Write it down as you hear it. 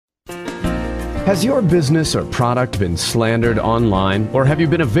Has your business or product been slandered online, or have you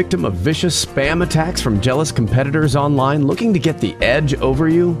been a victim of vicious spam attacks from jealous competitors online looking to get the edge over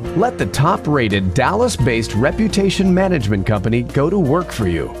you? Let the top-rated Dallas-based reputation management company go to work for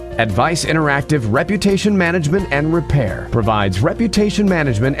you. Advice Interactive Reputation Management and Repair provides reputation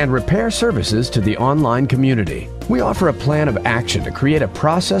management and repair services to the online community. We offer a plan of action to create a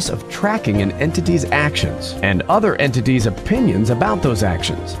process of tracking an entity's actions and other entities' opinions about those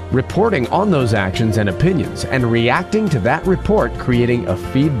actions, reporting on those actions and opinions, and reacting to that report, creating a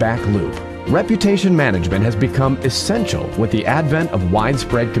feedback loop. Reputation management has become essential with the advent of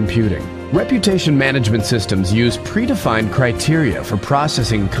widespread computing. Reputation management systems use predefined criteria for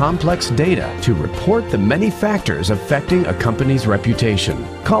processing complex data to report the many factors affecting a company's reputation.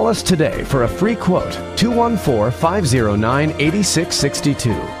 Call us today for a free quote,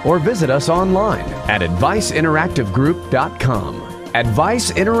 214-509-8662, or visit us online at adviceinteractivegroup.com.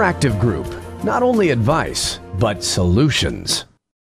 Advice Interactive Group. Not only advice, but solutions.